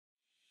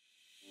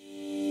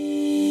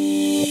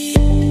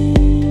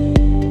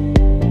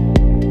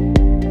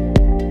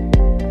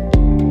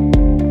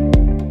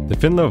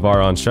FINNLO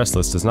Varon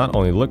Stressless does not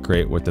only look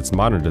great with its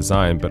modern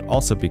design, but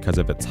also because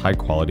of its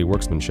high-quality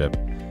workmanship.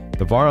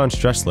 The Varon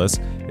Stressless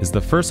is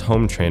the first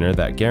home trainer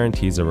that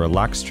guarantees a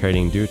relaxed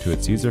training due to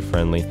its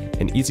user-friendly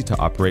and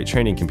easy-to-operate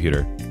training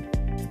computer.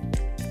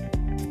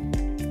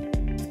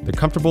 The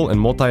comfortable and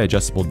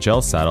multi-adjustable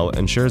gel saddle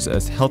ensures a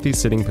healthy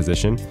sitting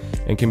position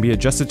and can be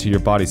adjusted to your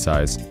body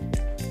size.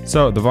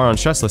 So, the Varon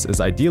Stressless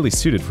is ideally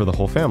suited for the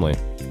whole family.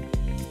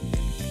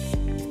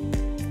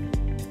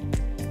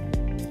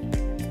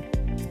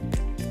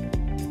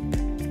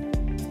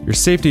 Your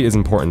safety is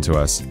important to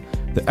us.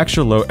 The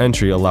extra low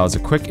entry allows a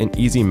quick and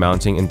easy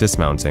mounting and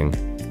dismounting.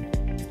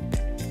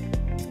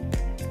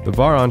 The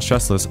Varon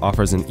Stressless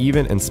offers an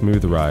even and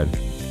smooth ride.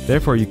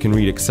 Therefore, you can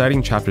read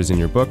exciting chapters in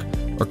your book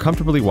or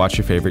comfortably watch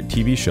your favorite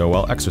TV show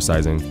while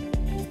exercising.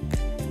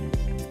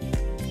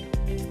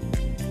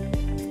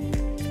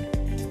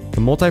 The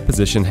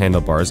multi-position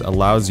handlebars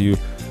allows you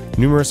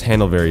numerous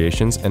handle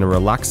variations and a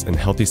relaxed and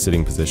healthy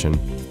sitting position.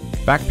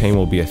 Back pain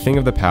will be a thing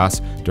of the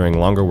past during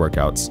longer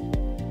workouts.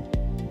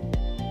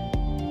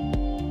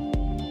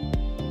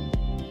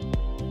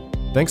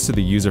 Thanks to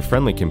the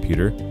user-friendly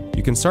computer,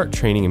 you can start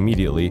training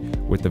immediately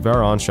with the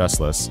Varon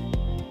Stressless.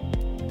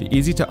 The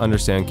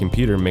easy-to-understand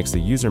computer makes the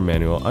user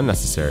manual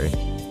unnecessary.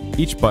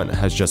 Each button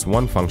has just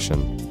one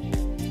function.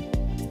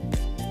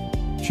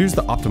 Choose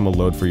the optimal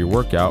load for your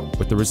workout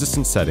with the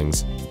resistance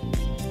settings.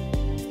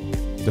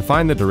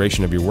 Define the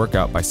duration of your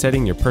workout by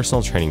setting your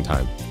personal training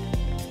time.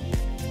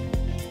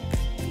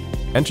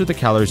 Enter the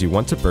calories you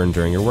want to burn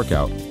during your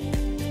workout.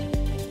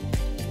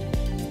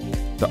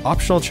 The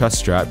optional chest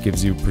strap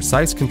gives you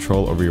precise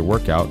control over your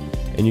workout,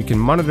 and you can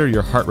monitor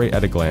your heart rate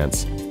at a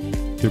glance.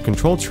 Through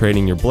controlled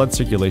training, your blood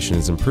circulation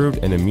is improved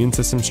and immune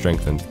system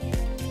strengthened.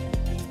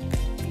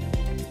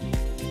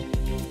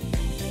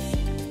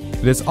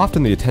 It is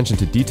often the attention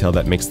to detail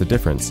that makes the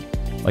difference,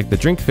 like the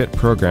Drink Fit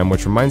program,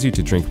 which reminds you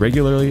to drink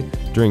regularly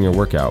during your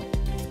workout.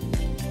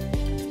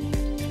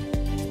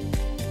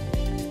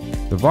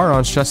 The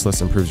Varon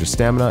Stressless improves your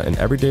stamina in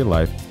everyday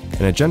life,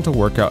 and a gentle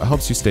workout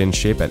helps you stay in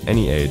shape at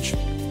any age.